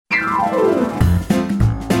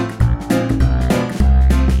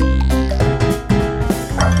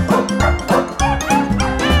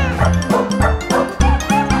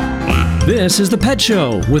This is The Pet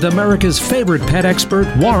Show with America's favorite pet expert,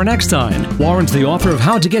 Warren Eckstein. Warren's the author of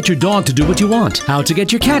How to Get Your Dog to Do What You Want, How to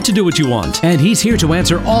Get Your Cat to Do What You Want, and he's here to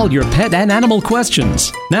answer all your pet and animal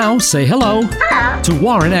questions. Now, say hello to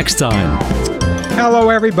Warren Eckstein. Hello,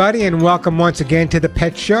 everybody, and welcome once again to The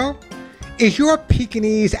Pet Show. Is your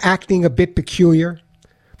Pekingese acting a bit peculiar?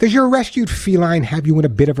 Does your rescued feline have you in a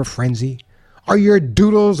bit of a frenzy? Are your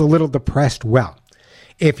doodles a little depressed? Well,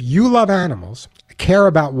 if you love animals, care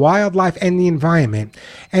about wildlife and the environment,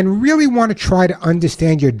 and really want to try to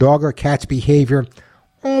understand your dog or cat's behavior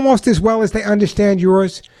almost as well as they understand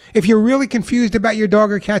yours, if you're really confused about your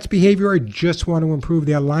dog or cat's behavior or just want to improve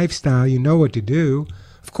their lifestyle, you know what to do.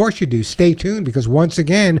 Of course you do. Stay tuned, because once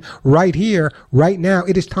again, right here, right now,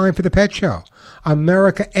 it is time for The Pet Show.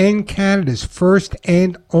 America and Canada's first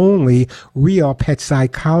and only real pet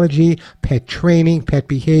psychology, pet training, pet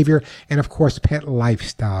behavior, and of course, pet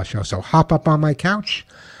lifestyle show. So hop up on my couch.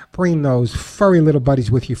 Bring those furry little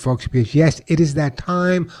buddies with you, folks, because yes, it is that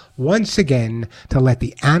time once again to let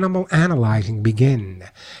the animal analyzing begin.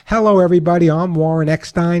 Hello, everybody. I'm Warren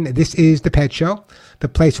Eckstein. This is The Pet Show, the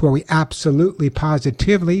place where we absolutely,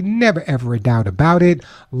 positively, never ever a doubt about it,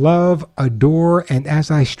 love, adore, and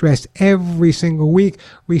as I stress every single week,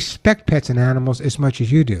 respect pets and animals as much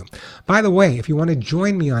as you do. By the way, if you want to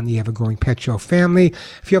join me on the ever-growing Pet Show family,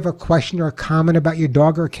 if you have a question or a comment about your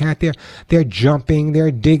dog or cat, they're jumping,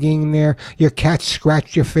 they're digging, your cat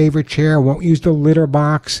scratched your favorite chair, won't use the litter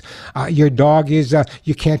box, your dog is,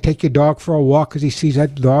 you can't take your dog for a walk because he sees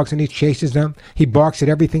other dogs and he chases them, he barks at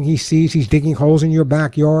everything he sees, he's digging holes in your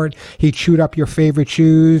backyard, he chewed up your favorite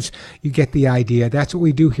shoes, you get the idea. That's what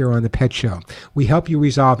we do here on The Pet Show. We help you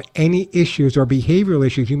resolve any issues or behavioral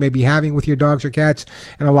issues you may be having with your dogs or cats,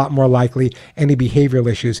 and a lot more likely, any behavioral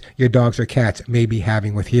issues your dogs or cats may be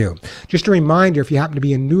having with you. Just a reminder, if you happen to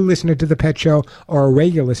be a new listener to The Pet Show or a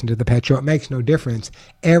regular listener to The Pet Show, it makes no difference.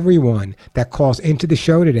 Everyone that calls into the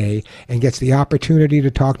show today and gets the opportunity to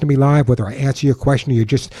talk to me live, whether I answer your question or you're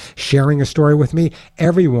just sharing a story with me,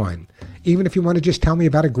 everyone, even if you want to just tell me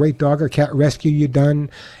about a great dog or cat rescue you've done,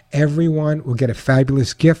 everyone will get a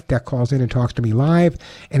fabulous gift that calls in and talks to me live.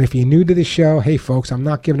 And if you're new to the show, hey folks, I'm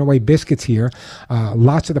not giving away biscuits here.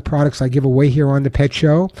 Lots of the products I give away here on The Pet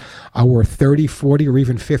Show are worth $30, $40, or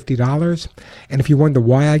even $50. And if you wonder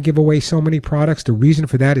why I give away so many products, the reason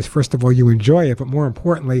for that is, first of all, you enjoy it, but more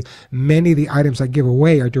importantly, many of the items I give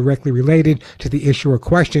away are directly related to the issue or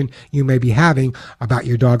question you may be having about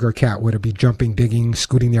your dog or cat, whether it be jumping, digging,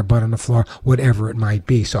 scooting their butt on the floor, whatever it might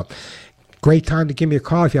be. So great time to give me a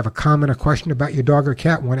call if you have a comment or question about your dog or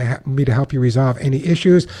cat, want me to help you resolve any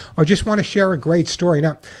issues, or just want to share a great story.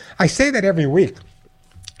 Now, I say that every week.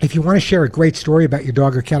 If you want to share a great story about your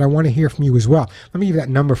dog or cat, I want to hear from you as well. Let me give you that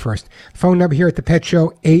number first. Phone number here at The Pet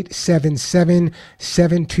Show,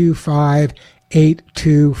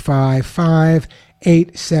 877-725-8255.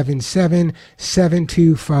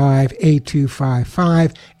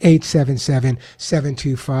 877-725-8255,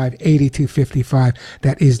 877-725-8255.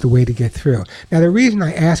 That is the way to get through. Now, the reason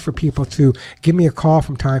I ask for people to give me a call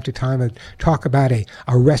from time to time and talk about a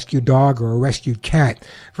rescued dog or a rescued cat,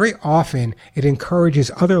 very often it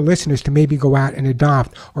encourages other listeners to maybe go out and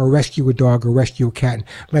adopt or rescue a dog or rescue a cat. And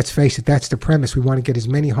let's face it, that's the premise. We want to get as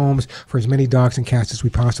many homes for as many dogs and cats as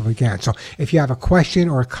we possibly can. So if you have a question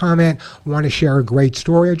or a comment, want to share a great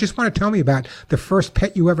story, or just want to tell me about the first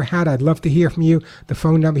pet you ever had, I'd love to hear from you. The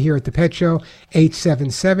phone number here at The Pet Show,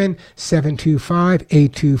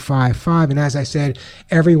 877-725-8255. And as I said,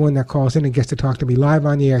 everyone that calls in and gets to talk to me live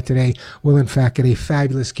on the air today will in fact get a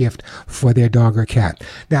fabulous gift for their dog or cat.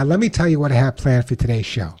 Now, let me tell you what I have planned for today's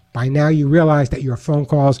show. By now, you realize that your phone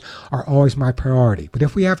calls are always my priority. But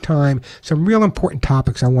if we have time, some real important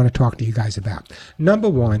topics I want to talk to you guys about. Number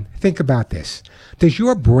one, think about this. Does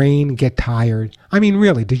your brain get tired? I mean,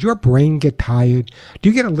 really, does your brain get tired? Do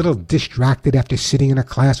you get a little distracted after sitting in a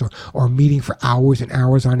class or meeting for hours and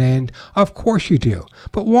hours on end? Of course you do.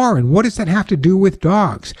 But Warren, what does that have to do with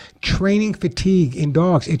dogs? Training fatigue in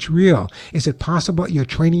dogs, it's real. Is it possible you're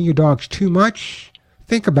training your dogs too much?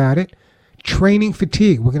 Think about it. Training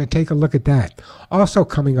fatigue. We're going to take a look at that. Also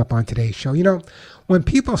coming up on today's show, when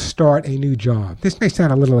people start a new job, this may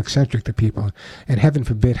sound a little eccentric to people, and heaven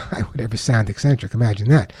forbid I would ever sound eccentric. Imagine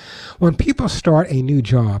that. When people start a new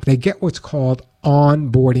job, they get what's called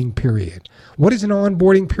onboarding period. What is an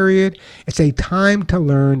onboarding period? It's a time to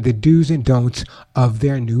learn the do's and don'ts of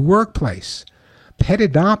their new workplace. pet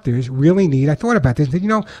adopters really need, I thought about this,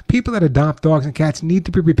 that, people that adopt dogs and cats need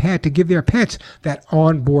to be prepared to give their pets that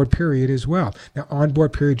on-board period as well. Now,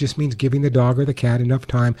 on-board period just means giving the dog or the cat enough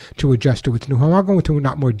time to adjust to its new home. I'll go into a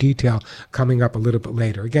lot more detail coming up a little bit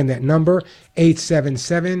later. Again, that number,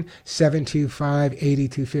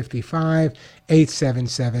 877-725-8255,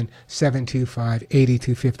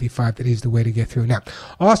 877-725-8255. That is the way to get through. Now,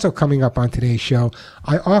 also coming up on today's show,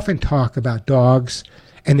 I often talk about dogs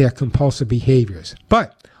and their compulsive behaviors.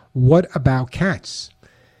 But what about cats?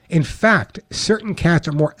 In fact, certain cats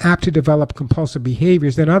are more apt to develop compulsive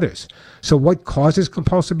behaviors than others. So what causes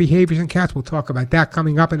compulsive behaviors in cats? We'll talk about that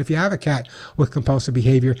coming up. And if you have a cat with compulsive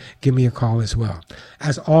behavior, give me a call as well.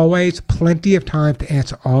 As always, plenty of time to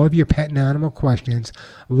answer all of your pet and animal questions.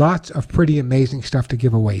 Lots of pretty amazing stuff to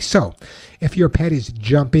give away. So if your pet is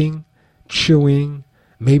jumping, chewing,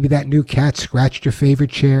 maybe that new cat scratched your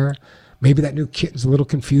favorite chair, maybe that new kitten's a little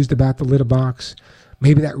confused about the litter box,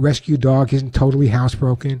 maybe that rescue dog isn't totally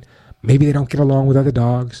housebroken. Maybe they don't get along with other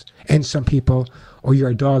dogs. And some people, or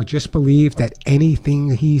your dog, just believe that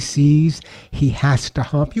anything he sees, he has to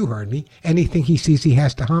hump. You heard me. Anything he sees, he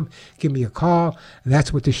has to hump. Give me a call.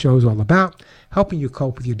 That's what this show's all about. Helping you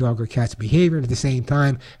cope with your dog or cat's behavior, and at the same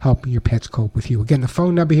time, helping your pets cope with you. Again, the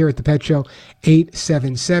phone number here at the Pet Show,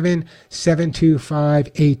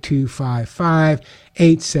 877-725-8255,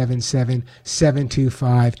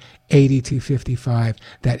 877-725-8255.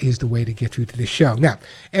 That is the way to get through to the show. Now,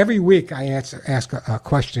 every week I ask a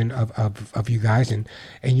question of you guys, and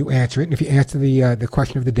you answer it. And if you answer the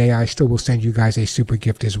question of the day, I still will send you guys a super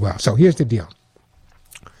gift as well. So here's the deal.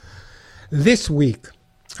 This week,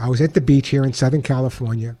 I was at the beach here in Southern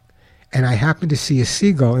California, and I happened to see a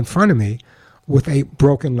seagull in front of me with a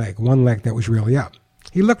broken leg, one leg that was really up.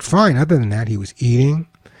 He looked fine. Other than that, he was eating,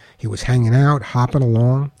 he was hanging out, hopping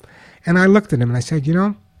along. And I looked at him and I said,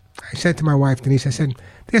 I said to my wife, Denise, I said,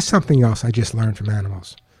 there's something else I just learned from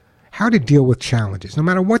animals. How to deal with challenges. No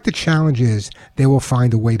matter what the challenge is, they will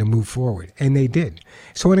find a way to move forward. And they did.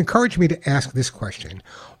 So it encouraged me to ask this question.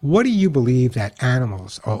 What do you believe that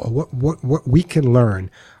animals, or what we can learn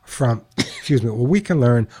from, what we can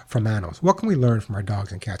learn from animals? What can we learn from our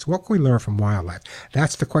dogs and cats? What can we learn from wildlife?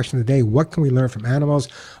 That's the question of the day. What can we learn from animals?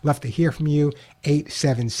 Love to hear from you.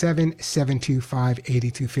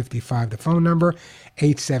 877-725-8255, the phone number.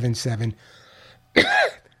 877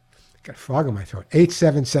 got a frog in my throat.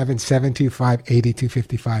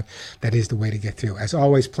 877-725-8255. That is the way to get through. As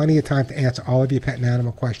always, plenty of time to answer all of your pet and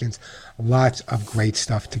animal questions. Lots of great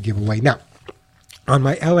stuff to give away. Now, on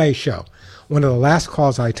my LA show, one of the last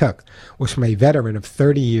calls I took was from a veteran of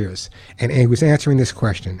 30 years, and he was answering this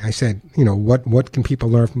question. I said, what can people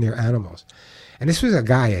learn from their animals? And this was a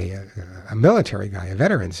guy, a military guy, a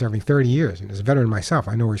veteran serving 30 years. And as a veteran myself,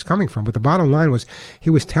 I know where he's coming from. But the bottom line was he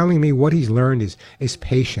was telling me what he's learned is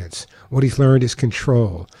patience. What he's learned is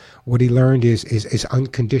control. What he learned is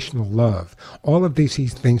unconditional love. All of these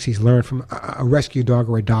things he's learned from a rescue dog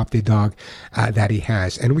or adopted dog that he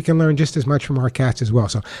has. And we can learn just as much from our cats as well.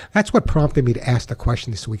 So that's what prompted me to ask the question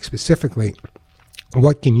this week specifically.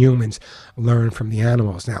 What can humans learn from the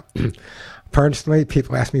animals? Now, personally,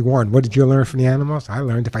 people ask me, Warren, what did you learn from the animals? I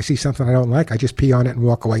learned if I see something I don't like, I just pee on it and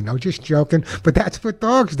walk away. No, just joking. But that's what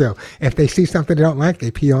dogs do. If they see something they don't like, they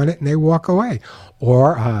pee on it and they walk away.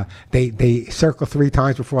 Or they circle 3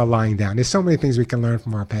 times before lying down. There's so many things we can learn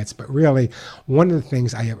from our pets. But really, one of the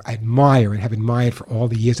things I admire and have admired for all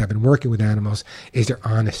the years I've been working with animals is their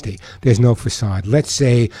honesty. There's no facade. Let's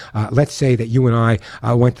say that you and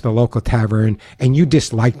I went to the local tavern and you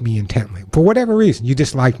disliked me intently. For whatever reason, you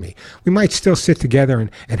disliked me. We might still sit together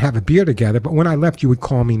and have a beer together, but when I left, you would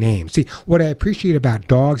call me names. See, what I appreciate about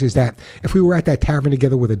dogs is that if we were at that tavern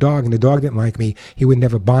together with a dog and the dog didn't like me, he would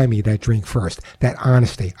never buy me that drink first. That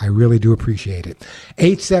honesty, I really do appreciate it.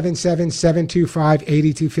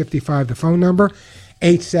 877-725-8255, the phone number.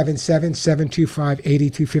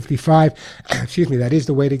 877-725-8255. Excuse me, that is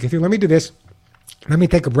the way to get through. Let me do this. Let me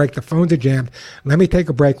take a break. The phones are jammed. Let me take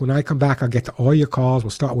a break. When I come back, I'll get to all your calls.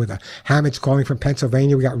 We'll start with Hamid's calling from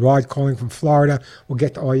Pennsylvania. We got Rod calling from Florida. We'll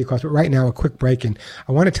get to all your calls. But right now, a quick break. And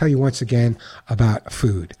I want to tell you once again about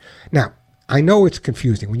food. Now, I know it's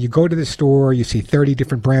confusing. When you go to the store, you see 30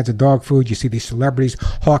 different brands of dog food. You see these celebrities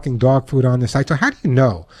hawking dog food on the site. So how do you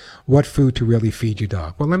know what food to really feed your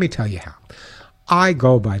dog? Well, let me tell you how. I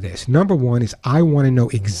go by this. Number one is I want to know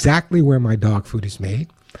exactly where my dog food is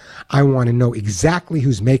made. I want to know exactly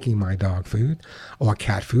who's making my dog food or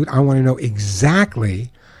cat food. I want to know exactly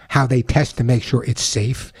how they test to make sure it's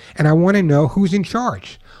safe. And I want to know who's in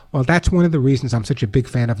charge. Well, that's one of the reasons I'm such a big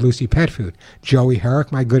fan of Lucy Pet Food. Joey Herrick,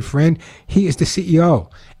 my good friend, he is the CEO.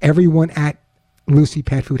 Everyone at Lucy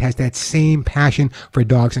Pet Food has that same passion for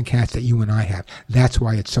dogs and cats that you and I have. That's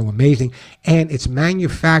why it's so amazing. And it's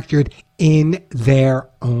manufactured in their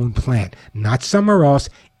own plant, not somewhere else,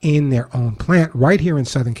 in their own plant right here in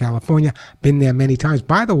Southern California. Been there many times.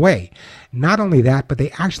 By the way, not only that, but they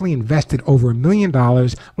actually invested over $1 million.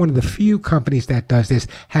 One of the few companies that does this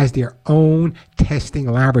has their own testing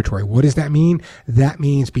laboratory. What does that mean? That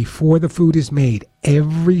means before the food is made,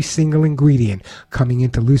 every single ingredient coming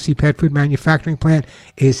into Lucy Pet Food manufacturing plant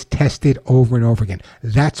is tested over and over again.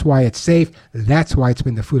 That's why it's safe. That's why it's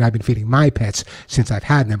been the food I've been feeding my pets since I've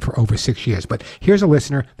had them for over 6 years. But here's a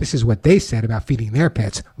listener. This is what they said about feeding their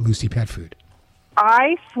pets Lucy Pet Food.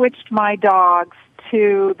 I switched my dogs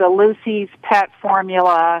to the Lucy's Pet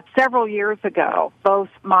formula several years ago. Both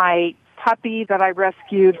my puppy that I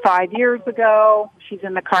rescued 5 years ago, she's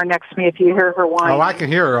in the car next to me if you hear her whine. Oh, I can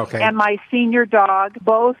hear her okay. And my senior dog,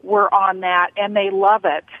 both were on that, and they love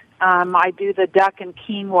it. I do the duck and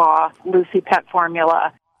quinoa Lucy Pet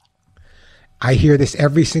formula. I hear this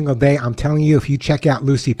every single day. I'm telling you, if you check out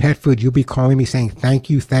Lucy Pet Food, you'll be calling me saying thank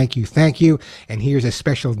you, thank you, thank you. And here's a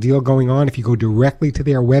special deal going on. If you go directly to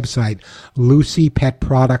their website,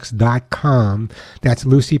 LucyPetProducts.com. That's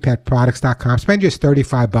LucyPetProducts.com. Spend just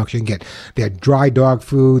 $35. You can get their dry dog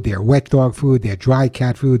food, their wet dog food, their dry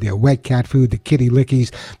cat food, their wet cat food, the kitty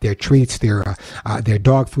lickies, their treats, their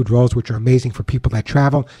dog food rolls, which are amazing for people that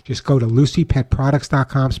travel. Just go to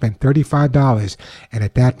LucyPetProducts.com, spend $35, and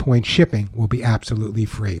at that point, shipping will be absolutely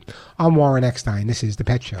free. I'm Warren Eckstein. This is The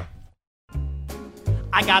Pet Show.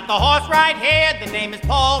 I got the horse right here. The name is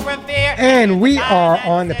Paul Revere. And we are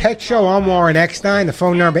on The Pet Show. I'm Warren Eckstein. The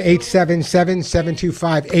phone number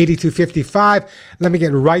 877-725-8255. Let me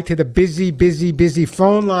get right to the busy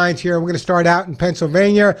phone lines here. We're going to start out in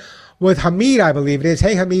Pennsylvania with Hamid, I believe it is.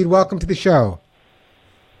 Hey, Hamid, welcome to the show.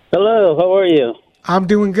 Hello, how are you? I'm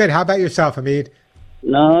doing good. How about yourself, Hamid?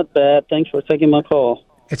 Not bad. Thanks for taking my call.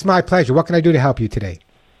 It's my pleasure. What can I do to help you today?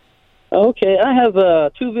 Okay, I have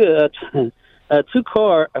two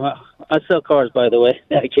car. I sell cars, by the way.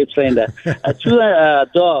 I keep saying that. Two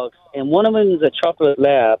dogs, and one of them is a chocolate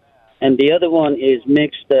lab, and the other one is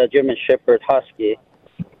mixed German Shepherd Husky.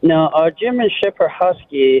 Now, our German Shepherd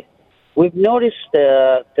Husky, we've noticed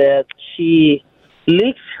that she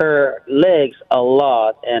licks her legs a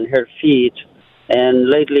lot and her feet, and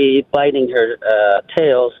lately biting her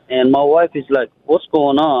tails. And my wife is like, what's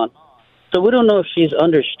going on? So we don't know if she's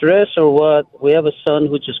under stress or what. We have a son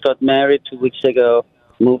who just got married 2 weeks ago,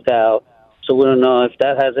 moved out. So we don't know if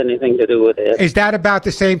that has anything to do with it. Is that about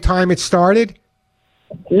the same time it started?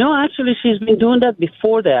 No, actually, she's been doing that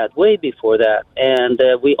before that, way before that. And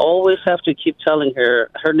we always have to keep telling her,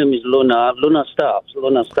 her name is Luna. Luna, stop.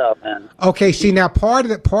 Luna, stop. And okay, see, now part of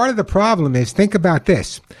the problem is, think about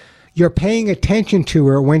this. You're paying attention to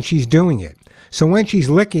her when she's doing it. So when she's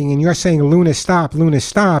licking and you're saying, Luna, stop,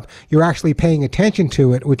 you're actually paying attention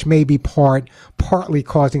to it, which may be partly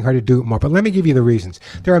causing her to do it more. But let me give you the reasons.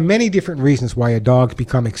 There are many different reasons why a dog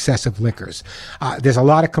become excessive lickers. There's a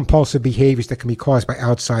lot of compulsive behaviors that can be caused by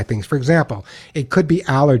outside things. For example, it could be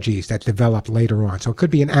allergies that develop later on. So it could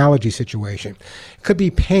be an allergy situation. It could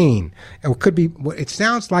be pain. It could be, it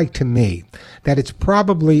sounds like to me that it's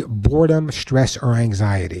probably boredom, stress, or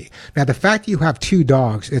anxiety. Now, the fact that you have two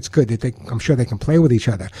dogs, it's good that I'm sure they can play with each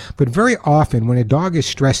other. But very often when a dog is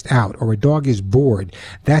stressed out or a dog is bored,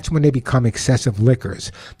 that's when they become excessive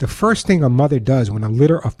lickers. The first thing a mother does when a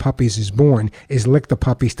litter of puppies is born is lick the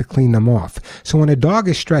puppies to clean them off. So when a dog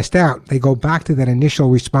is stressed out, they go back to that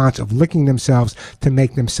initial response of licking themselves to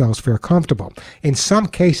make themselves feel comfortable. In some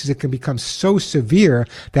cases, it can become so severe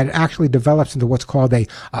that it actually develops into what's called a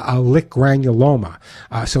lick granuloma.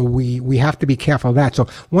 So we have to be careful of that. So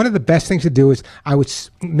one of the best things to do is I would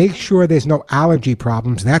make sure there's no allergy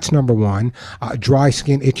problems. That's number one. Dry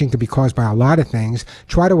skin itching can be caused by a lot of things.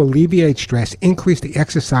 Try to alleviate stress, increase the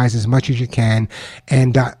exercise as much as you can,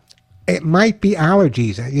 and it might be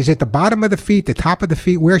allergies. Is it the bottom of the feet, the top of the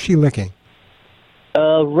feet? Where is she licking?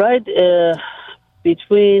 Right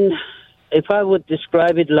between, if I would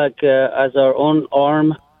describe it like as our own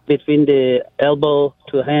arm, between the elbow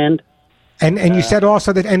to hand. And you said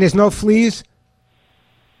also that, and there's no fleas?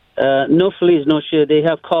 No fleas, no shit. They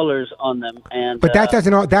have collars on them, but that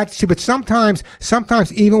doesn't. But sometimes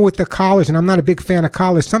even with the collars, and I'm not a big fan of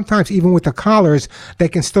collars. Sometimes even with the collars, they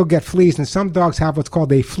can still get fleas, and some dogs have what's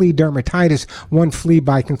called a flea dermatitis. One flea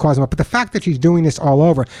bite can cause them. But the fact that she's doing this all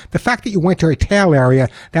over, the fact that you went to her tail area,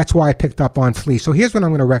 that's why I picked up on fleas. So here's what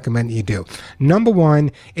I'm going to recommend that you do. Number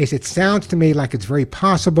one is, it sounds to me like it's very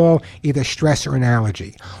possible either stress or an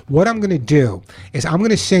allergy. What I'm going to do is I'm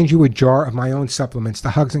going to send you a jar of my own supplements,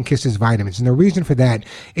 the Hugs and and Kisses vitamins. And the reason for that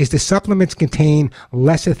is the supplements contain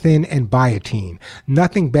lecithin and biotin.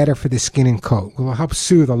 Nothing better for the skin and coat. It will help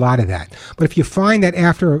soothe a lot of that. But if you find that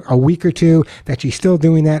after a week or two that you're still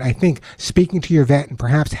doing that, I think speaking to your vet and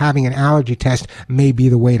perhaps having an allergy test may be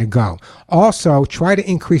the way to go. Also, try to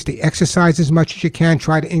increase the exercise as much as you can.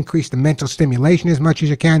 Try to increase the mental stimulation as much as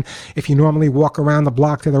you can. If you normally walk around the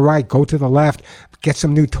block to the right, go to the left. Get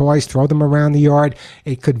some new toys, throw them around the yard.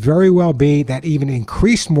 It could very well be that even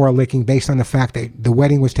increased more licking based on the fact that the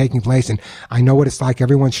wedding was taking place. And I know what it's like.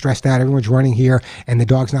 Everyone's stressed out. Everyone's running here, and the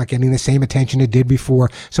dog's not getting the same attention it did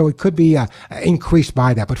before. So it could be increased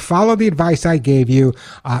by that. But follow the advice I gave you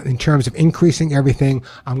in terms of increasing everything.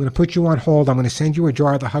 I'm going to put you on hold. I'm going to send you a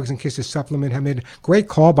jar of the Hugs and Kisses supplement, Hamid. Great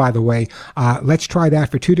call, by the way. Let's try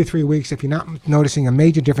that for 2 to 3 weeks. If you're not noticing a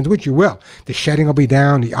major difference, which you will, the shedding will be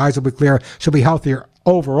down, the eyes will be clear, she'll be healthier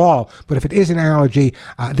overall. But if it is an allergy,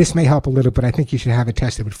 this may help a little, but I think you should have it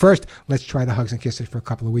tested. But first, let's try the Hugs and Kisses for a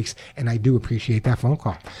couple of weeks, and I do appreciate that phone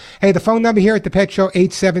call. Hey, the phone number here at the Pet Show,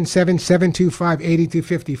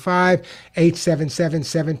 877-725-8255,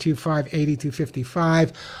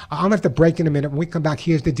 877-725-8255. I'm going to have to break in a minute. When we come back,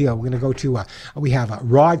 here's the deal. We're going to go to, we have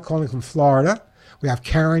Rod calling from Florida. We have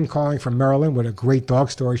Karen calling from Maryland with a great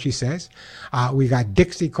dog story, she says. We got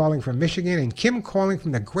Dixie calling from Michigan and Kim calling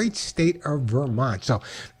from the great state of Vermont. So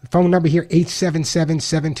the phone number here,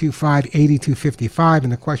 877-725-8255.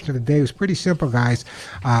 And the question of the day was pretty simple, guys.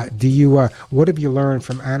 What have you learned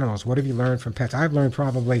from animals? What have you learned from pets? I've learned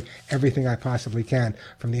probably everything I possibly can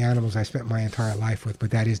from the animals I spent my entire life with,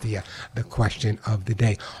 but that is the question of the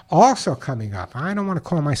day. Also coming up, I don't want to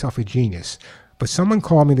call myself a genius, but someone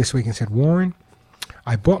called me this week and said, Warren,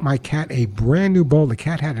 I bought my cat a brand new bowl. The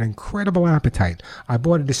cat had an incredible appetite. I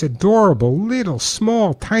bought it this adorable, little,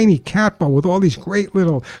 small, tiny cat bowl with all these great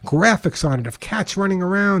little graphics on it of cats running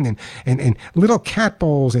around and little cat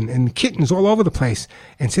bowls and kittens all over the place.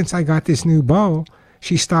 And since I got this new bowl,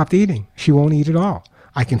 she stopped eating. She won't eat at all.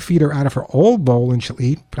 I can feed her out of her old bowl and she'll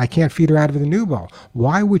eat, but I can't feed her out of the new bowl.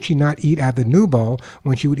 Why would she not eat out of the new bowl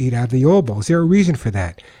when she would eat out of the old bowl? Is there a reason for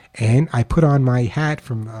that? And I put on my hat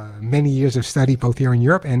from many years of study, both here in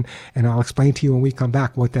Europe, and I'll explain to you when we come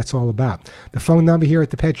back what that's all about. The phone number here at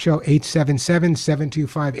the Pet Show,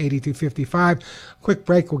 877-725-8255. Quick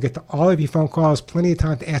break. We'll get to all of your phone calls. Plenty of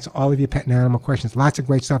time to answer all of your pet and animal questions. Lots of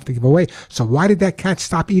great stuff to give away. So why did that cat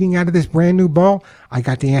stop eating out of this brand new bowl? I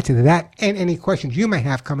got the answer to that and any questions you may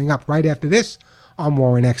have coming up right after this. I'm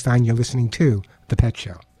Warren Eckstein. You're listening to The Pet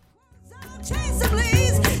Show. Chase 'em,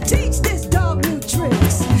 please. Teach this dog new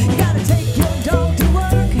tricks. You gotta take your dog to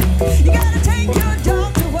work. You gotta take your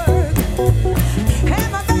dog to work.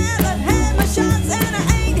 Have my ballot, have my shots, and I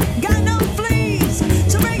ain't got no fleas.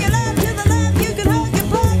 So bring your love to the left. You can hug your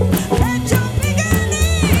butt. Pet your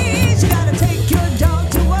Pekingese. You gotta take your dog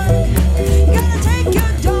to work. You gotta take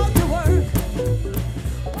your dog to work.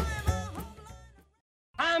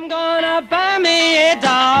 I'm gonna buy me a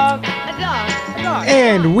dog.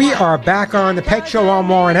 And we are back on the Pet Show. I'm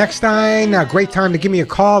Warren Eckstein. A great time to give me a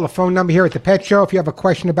call. The phone number here at the Pet Show if you have a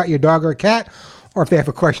question about your dog or cat, or if they have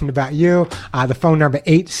a question about you. The phone number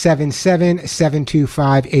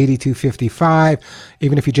 877-725-8255.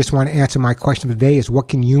 Even if you just want to answer my question of the day is, what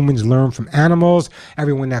can humans learn from animals?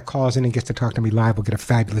 Everyone that calls in and gets to talk to me live will get a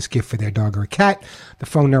fabulous gift for their dog or cat. The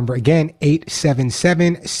phone number again,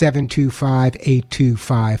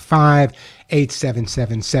 877-725-8255.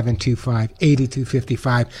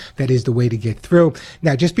 877-725-8255. That is the way to get through.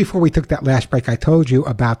 Now, just before we took that last break, I told you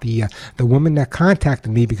about the woman that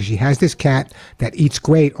contacted me because she has this cat that eats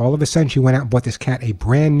great. All of a sudden, she went out and bought this cat a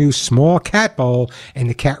brand new small cat bowl, and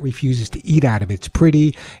the cat refuses to eat out of it. It's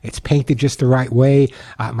pretty. It's painted just the right way.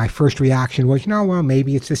 My first reaction was, well,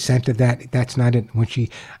 maybe it's the scent of that. That's not it.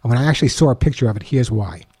 When I actually saw a picture of it, here's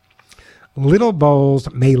why. Little bowls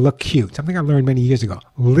may look cute. Something I learned many years ago.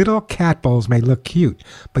 Little cat bowls may look cute,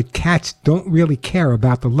 but cats don't really care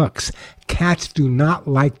about the looks. Cats do not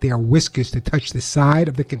like their whiskers to touch the side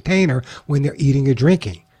of the container when they're eating or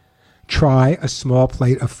drinking. Try a small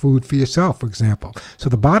plate of food for yourself, for example. So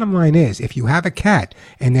the bottom line is, if you have a cat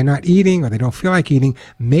and they're not eating or they don't feel like eating,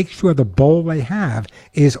 make sure the bowl they have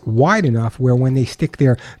is wide enough where when they stick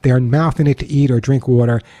their mouth in it to eat or drink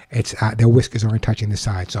water, it's their whiskers aren't touching the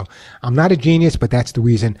side. So I'm not a genius, but that's the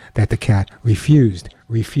reason that the cat refused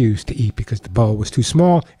to eat, because the bowl was too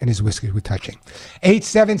small and his whiskers were touching.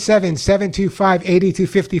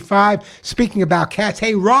 877-725-8255. Speaking about cats,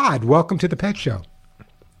 hey, Rod, welcome to the Pet Show.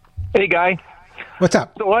 Hey, Guy. What's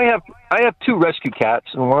up? So I have two rescue cats,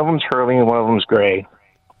 and one of them's Hurley and one of them's Gray.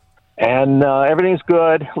 And everything's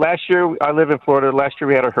good. Last year, I live in Florida. Last year,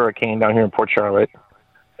 we had a hurricane down here in Port Charlotte,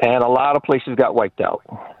 and a lot of places got wiped out.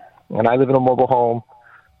 and I live in a mobile home,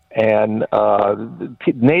 and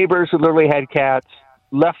neighbors who literally had cats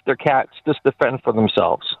left their cats just to fend for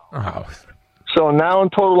themselves. Oh. So now in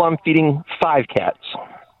total, I'm feeding 5 cats.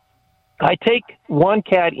 I take one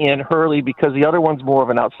cat in, Hurley, because the other one's more of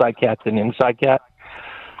an outside cat than an inside cat.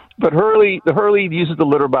 But Hurley uses the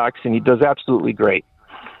litter box, and he does absolutely great.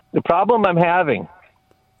 The problem I'm having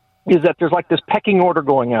is that there's like this pecking order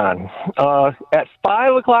going on. At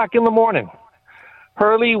 5 o'clock in the morning,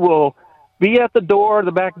 Hurley will be at the door,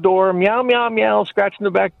 the back door, meow, meow, meow, scratching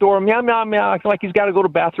the back door, meow, meow, meow, acting like he's got to go to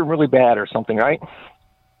the bathroom really bad or something, right?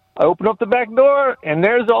 I open up the back door, and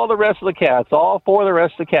there's all the rest of the cats, all 4 of the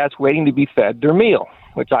rest of the cats waiting to be fed their meal,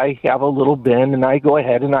 which I have a little bin, and I go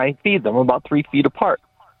ahead and I feed them about 3 feet apart.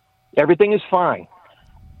 Everything is fine.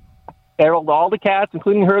 All the cats,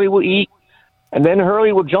 including Hurley, will eat, and then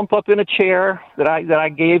Hurley will jump up in a chair that I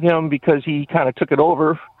gave him because he kind of took it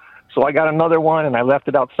over. So I got another one, and I left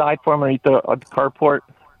it outside for him underneath the carport.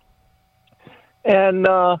 And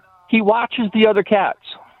he watches the other cats.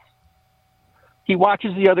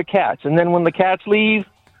 And then when the cats leave,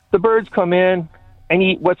 the birds come in and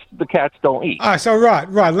eat what the cats don't eat. So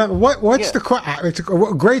Rod, what's it's a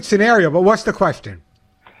great scenario, but what's the question?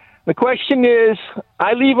 The question is,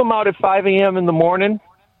 I leave them out at 5 a.m. in the morning,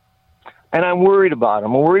 and I'm worried about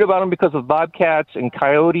them. I'm worried about them because of bobcats and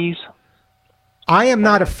coyotes. I am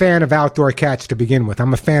not a fan of outdoor cats to begin with.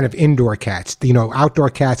 I'm a fan of indoor cats. You know,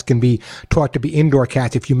 outdoor cats can be taught to be indoor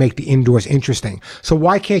cats if you make the indoors interesting. So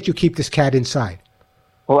why can't you keep this cat inside?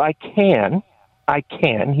 Well, I can.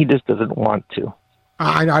 He just doesn't want to.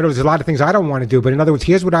 I know there's a lot of things I don't want to do, but in other words,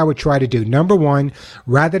 here's what I would try to do. Number one,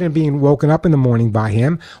 rather than being woken up in the morning by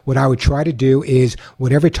him, what I would try to do is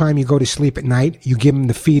whatever time you go to sleep at night, you give him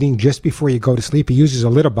the feeding just before you go to sleep. He uses a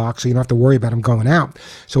litter box, so you don't have to worry about him going out.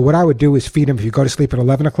 So what I would do is feed him. If you go to sleep at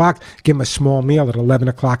 11 o'clock, give him a small meal at 11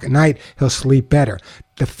 o'clock at night. He'll sleep better.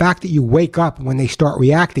 The fact that you wake up when they start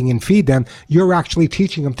reacting and feed them, you're actually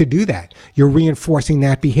teaching them to do that. You're reinforcing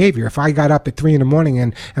that behavior. If I got up at 3 in the morning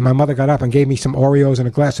and my mother got up and gave me some Oreos and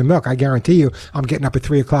a glass of milk, I guarantee you I'm getting up at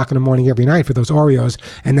 3 o'clock in the morning every night for those Oreos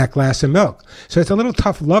and that glass of milk. So it's a little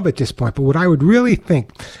tough love at this point. But what I would really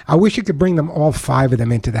think, I wish you could bring them all 5 of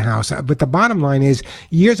them into the house. But the bottom line is,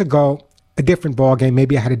 years ago, a different ball game.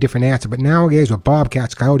 Maybe I had a different answer, but nowadays with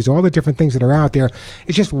bobcats, coyotes, all the different things that are out there,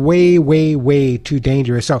 it's just way, way, way too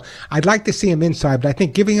dangerous. So I'd like to see him inside, but I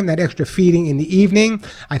think giving him that extra feeding in the evening,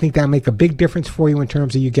 I think that'll make a big difference for you in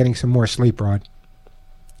terms of you getting some more sleep, Rod.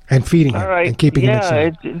 And feeding him and keeping him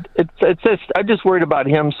inside. It's just, I'm just worried about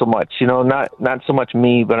him so much, not so much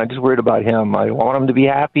me, but I'm just worried about him. I want him to be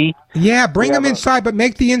happy. Yeah, bring him inside, but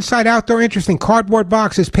make the inside outdoor interesting. Cardboard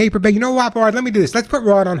boxes, paper bag. You know what, Rod? Let me do this. Let's put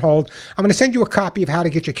Rod on hold. I'm going to send you a copy of How to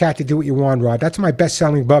Get Your Cat to Do What You Want, Rod. That's my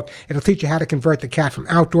best-selling book. It'll teach you how to convert the cat from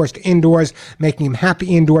outdoors to indoors, making him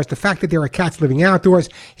happy indoors. The fact that there are cats living outdoors,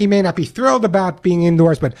 he may not be thrilled about being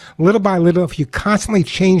indoors, but little by little, if you constantly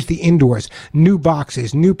change the indoors, new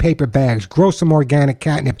boxes, new paper bags, grow some organic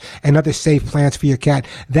catnip and other safe plants for your cat,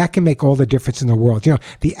 that can make all the difference in the world.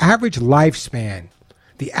 The average lifespan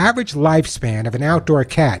of an outdoor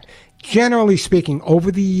cat, generally speaking,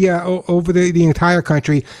 over the entire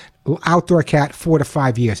country, outdoor cat 4 to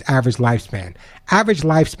 5 years, average lifespan. Average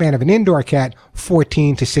lifespan of an indoor cat,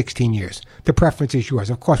 14 to 16 years. The preference is yours.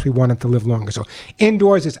 Of course, we want them to live longer. So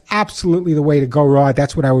indoors is absolutely the way to go, Rod.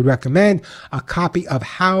 That's what I would recommend. A copy of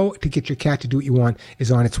How to Get Your Cat to Do What You Want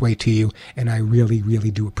is on its way to you, and I really,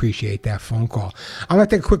 really do appreciate that phone call. I'm going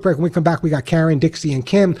to take a quick break. When we come back, we got Karen, Dixie, and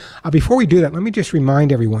Kim. Before we do that, let me just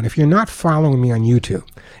remind everyone, if you're not following me on YouTube,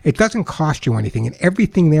 it doesn't cost you anything, and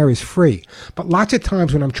everything there is free. But lots of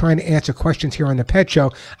times when I'm trying to answer questions here on the Pet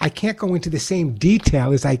Show, I can't go into the same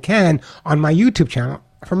detail as I can on my YouTube channel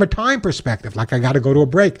from a time perspective, like I got to go to a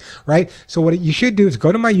break, right? So what you should do is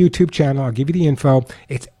go to my YouTube channel. I'll give you the info.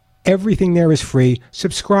 Everything there is free.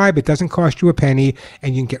 Subscribe. It doesn't cost you a penny,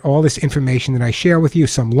 and you can get all this information that I share with you,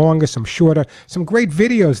 some longer, some shorter, some great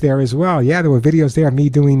videos there as well. Yeah, there were videos there of me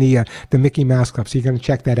doing the Mickey Mouse Club, so you're going to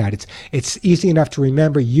check that out. It's easy enough to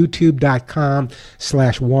remember,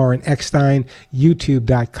 youtube.com/Warren Eckstein,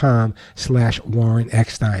 youtube.com/Warren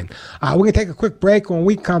Eckstein. We're going to take a quick break. When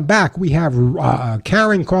we come back, we have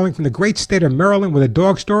Karen calling from the great state of Maryland with a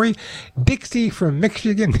dog story. Dixie from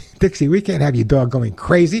Michigan. Dixie, we can't have your dog going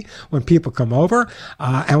crazy when people come over.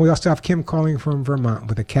 And we also have Kim calling from Vermont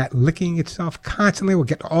with a cat licking itself constantly. We'll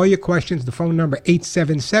get to all your questions. The phone number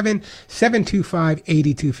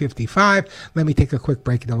 877-725-8255. Let me take a quick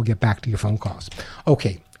break and then we'll get back to your phone calls.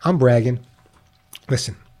 Okay, I'm bragging.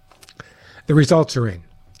 Listen, the results are in.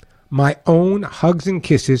 My own Hugs and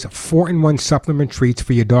Kisses 4-in-1 supplement treats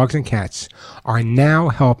for your dogs and cats are now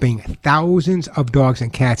helping thousands of dogs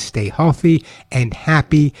and cats stay healthy and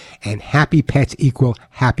happy pets equal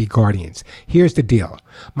happy guardians. Here's the deal.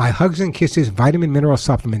 My Hugs and Kisses vitamin mineral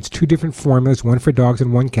supplements, 2 different formulas, one for dogs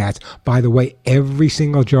and one cats. By the way, every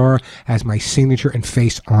single jar has my signature and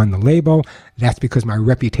face on the label. That's because my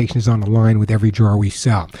reputation is on the line with every jar we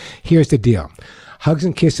sell. Here's the deal. Hugs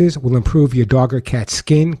and Kisses will improve your dog or cat's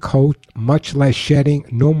skin, coat, much less shedding,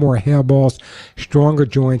 no more hairballs, stronger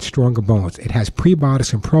joints, stronger bones. It has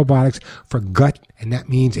prebiotics and probiotics for gut, and that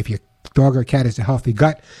means if your dog or cat has a healthy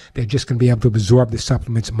gut, they're just going to be able to absorb the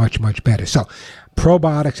supplements much, much better. So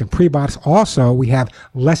probiotics and prebiotics. Also, we have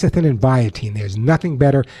lecithin and biotin. There's nothing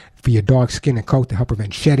better for your dog's skin and coat to help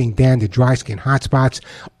prevent shedding, dander, dry skin, hot spots,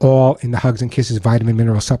 all in the Hugs and Kisses vitamin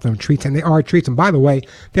mineral supplement treats. And they are treats. And by the way,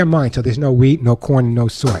 they're mine, so there's no wheat, no corn, and no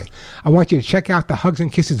soy. I want you to check out the Hugs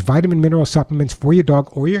and Kisses vitamin mineral supplements for your dog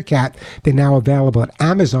or your cat. They're now available at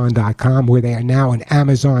Amazon.com, where they are now an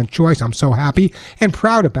Amazon choice. I'm so happy and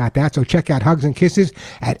proud about that. So check out Hugs and Kisses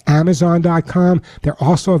at Amazon.com. They're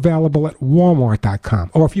also available at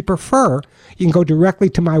Walmart.com. Or if you prefer, you can go directly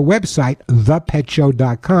to my website,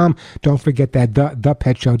 thepetshow.com. Don't forget that,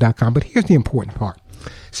 thepetshow.com. But here's the important part.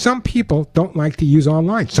 Some people don't like to use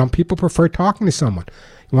online. Some people prefer talking to someone.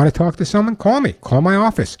 You want to talk to someone? Call me. Call my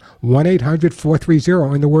office,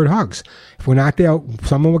 1-800-430 and the word hugs. If we're not there,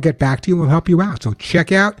 someone will get back to you and will help you out. So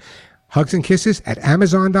check out Hugs and Kisses at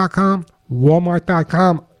Amazon.com,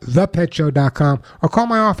 Walmart.com, thepetshow.com, or call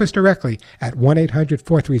my office directly at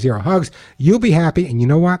 1-800-430-HUGS. You'll be happy, and you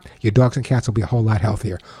know what? Your dogs and cats will be a whole lot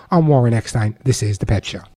healthier. I'm Warren Eckstein. This is The Pet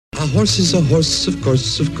Show. A horse is a horse, of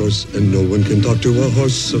course, and no one can talk to a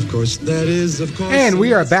horse, of course. That is, of course. And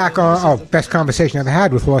we are back on, best conversation I've ever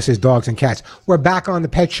had with horses, dogs, and cats. We're back on The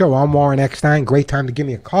Pet Show. I'm Warren Eckstein. Great time to give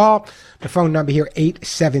me a call. The phone number here,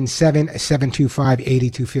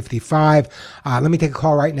 877-725-8255. Let me take a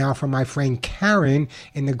call right now from my friend Karen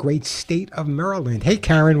in the great state of Maryland. Hey,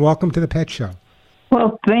 Karen, welcome to The Pet Show.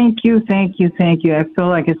 Well, thank you. I feel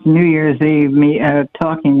like it's New Year's Eve, me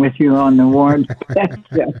talking with you on the Warren Pet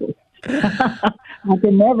Show. I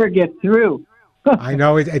can never get through. I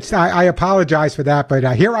know. I apologize for that, but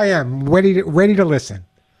here I am, ready to listen.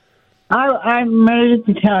 I'm ready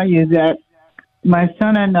to tell you that my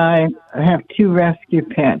son and I have 2 rescue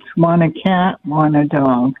pets, one a cat, one a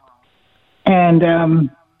dog. And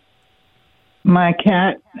my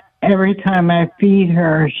cat, every time I feed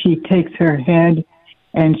her, she takes her head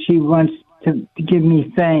and she wants to give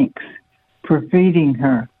me thanks for feeding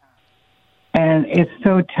her. And it's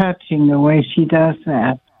so touching the way she does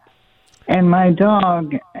that. And my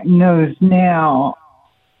dog knows now,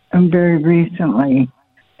 and very recently,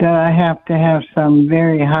 that I have to have some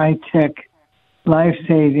very high-tech,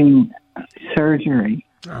 life-saving surgery.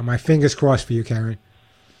 Oh, my fingers crossed for you, Karen.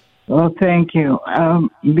 Well, thank you.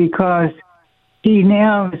 Because he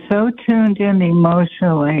now is so tuned in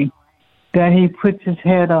emotionally that he puts his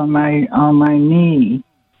head on my knee,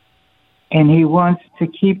 and he wants to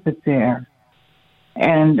keep it there.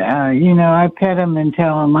 And, I pet him and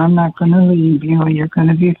tell him, I'm not going to leave you. You're going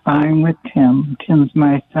to be fine with Tim. Tim's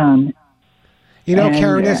my son.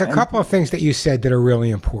 Karen, there's a couple of things that you said that are really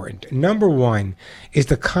important. Number one is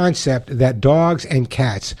the concept that dogs and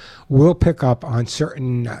cats will pick up on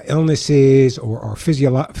certain illnesses or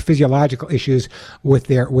physiological issues with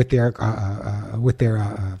the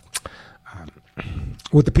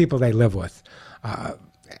people they live with,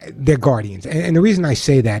 their guardians. And the reason I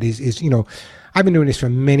say that is I've been doing this for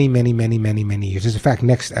many, many, many, many, many years. As a fact,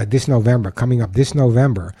 coming up this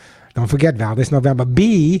November, don't forget, Val, this November,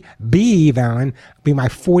 Valen, be my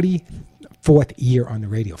 44th year on the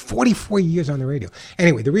radio. 44 years on the radio.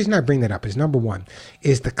 Anyway, the reason I bring that up is, number one,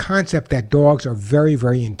 is the concept that dogs are very,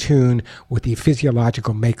 very in tune with the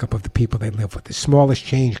physiological makeup of the people they live with. The smallest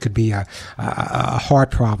change could be a heart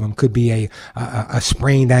problem, could be a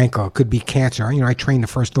sprained ankle, could be cancer. I trained the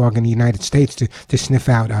first dog in the United States to sniff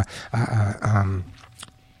out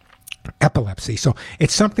epilepsy. So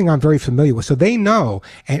it's something I'm very familiar with. So they know,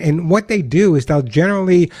 and what they do is they'll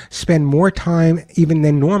generally spend more time even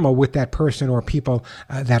than normal with that person or people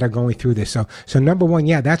that are going through this. So number one,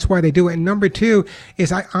 yeah, that's why they do it. And number two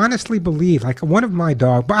is I honestly believe, like one of my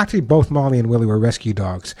dogs, well, actually both Molly and Willie were rescue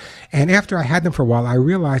dogs. And after I had them for a while, I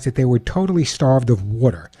realized that they were totally starved of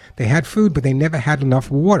water. They had food, but they never had enough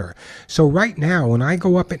water. So right now, when I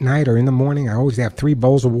go up at night or in the morning, I always have 3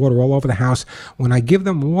 bowls of water all over the house. When I give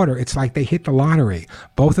them water, it's like like they hit the lottery.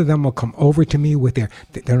 Both of them will come over to me with they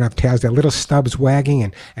don't have tails, their little stubs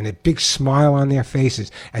wagging and a big smile on their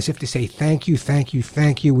faces as if to say, thank you, thank you,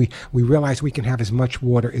 thank you. We realize we can have as much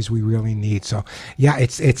water as we really need. So yeah,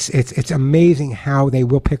 it's amazing how they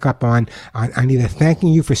will pick up on either thanking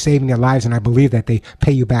you for saving their lives, and I believe that they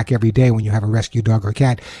pay you back every day when you have a rescue dog or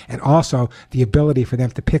cat, and also the ability for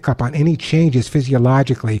them to pick up on any changes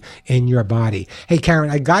physiologically in your body. Hey, Karen,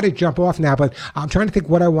 I got to jump off now, but I'm trying to think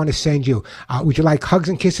what I want to send you. Would you like hugs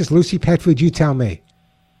and kisses, Lucy Pet Food? You tell me.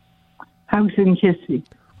 Hugs and kisses.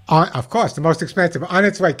 Of course, the most expensive. On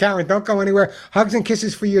its way. Karen, don't go anywhere. Hugs and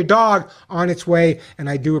kisses for your dog on its way, and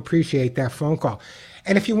I do appreciate that phone call.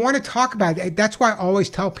 And if you want to talk about it, that's why I always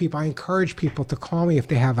tell people, I encourage people to call me if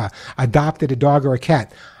they have adopted a dog or a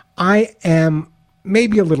cat. I am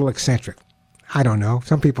maybe a little eccentric. I don't know.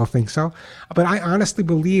 Some people think so. But I honestly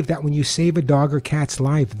believe that when you save a dog or cat's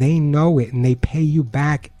life, they know it and they pay you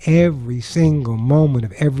back every single moment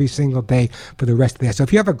of every single day for the rest of their. So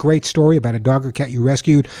if you have a great story about a dog or cat you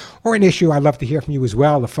rescued or an issue, I'd love to hear from you as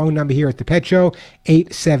well. The phone number here at the Pet Show,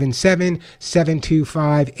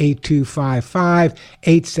 877-725-8255,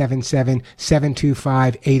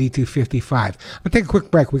 877-725-8255. We'll take a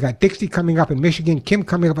quick break. We got Dixie coming up in Michigan, Kim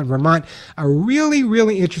coming up in Vermont. A really,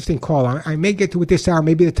 really interesting call. I may get to it this hour,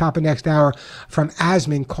 maybe the top of next hour, from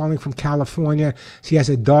Asmin calling from California. She has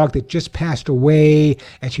a dog that just passed away,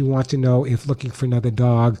 and she wants to know if looking for another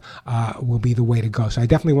dog will be the way to go. So I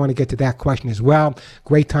definitely want to get to that question as well.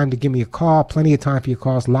 Great time to give me a call. Plenty of time for your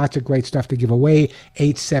calls. Lots of great stuff to give away.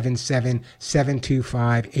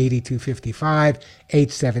 877-725-8255.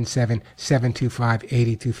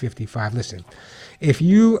 877-725-8255. Listen, if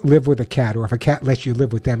you live with a cat, or if a cat lets you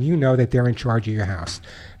live with them, you know that they're in charge of your house.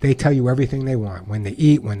 They tell you everything they want, when they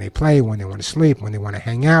eat, when they play, when they want to sleep, when they want to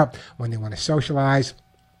hang out, when they want to socialize.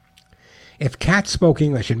 If cats spoke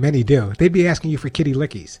English, and many do, they'd be asking you for kitty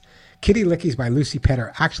lickies. Kitty lickies by Lucy Pet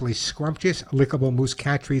are actually scrumptious, lickable mousse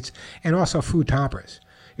cat treats and also food toppers.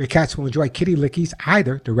 Your cats will enjoy kitty lickies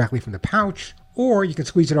either directly from the pouch, or you can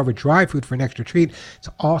squeeze it over dry food for an extra treat. It's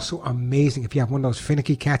also amazing if you have one of those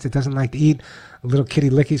finicky cats that doesn't like to eat. Little kitty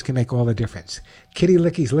lickies can make all the difference. Kitty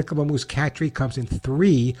Lickies Lickable Mousse Cat Treat comes in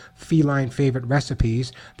 3 feline favorite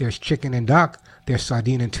recipes. There's chicken and duck, there's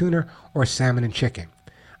sardine and tuna, or salmon and chicken.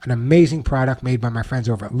 An amazing product made by my friends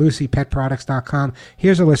over at LucyPetProducts.com.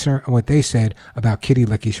 Here's a listener on what they said about Kitty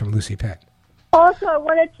Lickies from Lucy Pet. Also, I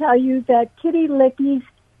want to tell you that Kitty Lickies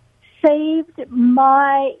saved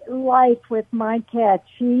my life with my cat.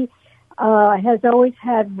 She has always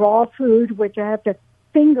had raw food, which I have to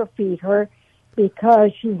finger feed her because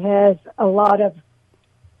she has a lot of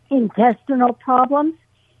intestinal problems.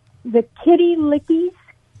 The Kitty Lickies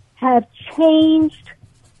have changed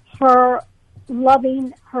her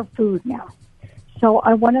loving her food now. So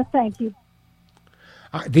I want to thank you.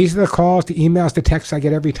 These are the calls, the emails, the texts I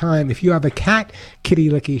get every time. If you have a cat, Kitty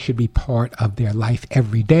Licky should be part of their life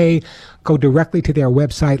every day. Go directly to their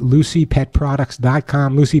website,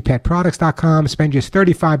 LucyPetProducts.com, LucyPetProducts.com. Spend just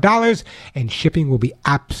 $35, and shipping will be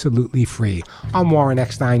absolutely free. I'm Warren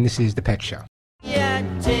Eckstein. This is The Pet Show. Yeah,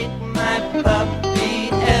 take my puppy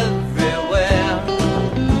everywhere.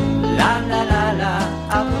 La la la la.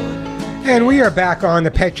 And we are back on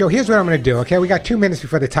The Pet Show. Here's what I'm going to do, okay? We got 2 minutes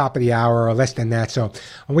before the top of the hour, or less than that. So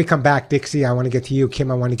when we come back, Dixie, I want to get to you. Kim,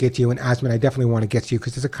 I want to get to you. And Asmin, I definitely want to get to you,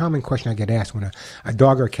 because there's a common question I get asked when a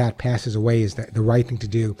dog or a cat passes away. Is that the right thing to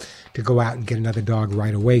do, to go out and get another dog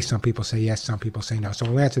right away? Some people say yes, some people say no. So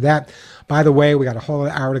we'll answer that. By the way, we got a whole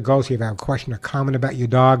hour to go. So if you have a question or comment about your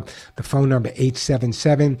dog, the phone number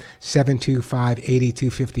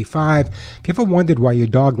 877-725-8255. If you ever wondered why your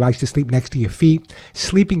dog likes to sleep next to your feet,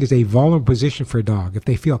 sleeping is a vulnerable position for a dog. If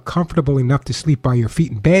they feel comfortable enough to sleep by your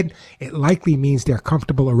feet in bed, it likely means they're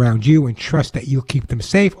comfortable around you and trust that you'll keep them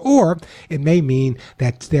safe, or it may mean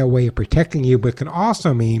that's their way of protecting you, but it can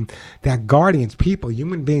also mean that guardians, people,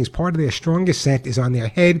 human beings, part of their strongest scent is on their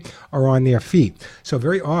head or on their feet. So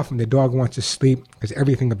very often the dog wants to sleep, because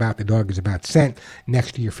everything about the dog is about scent,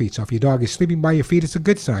 next to your feet. So if your dog is sleeping by your feet, it's a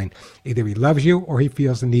good sign. Either he loves you or he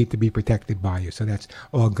feels the need to be protected by you. So that's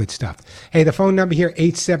all good stuff. Hey, the phone number here,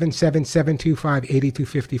 877-725-8255.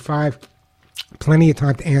 Plenty of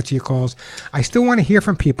time to answer your calls. I still want to hear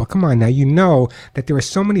from people. Come on now. You know that there are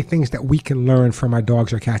so many things that we can learn from our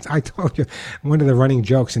dogs or cats. I told you, one of the running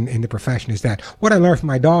jokes in the profession is that what I learned from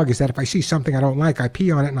my dog is that if I see something I don't like, I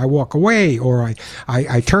pee on it and I walk away, or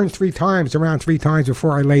I turn 3 times, around 3 times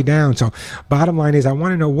before I lay down. So bottom line is, I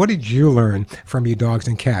want to know, what did you learn from your dogs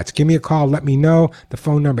and cats? Give me a call. Let me know. The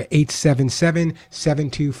phone number,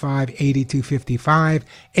 877-725-8255,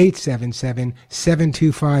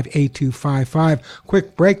 877-725-8255. 888-866-9855.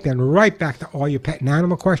 Quick break, then right back to all your pet and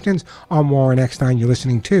animal questions. I'm Warren Eckstein. You're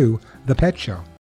listening to The Pet Show.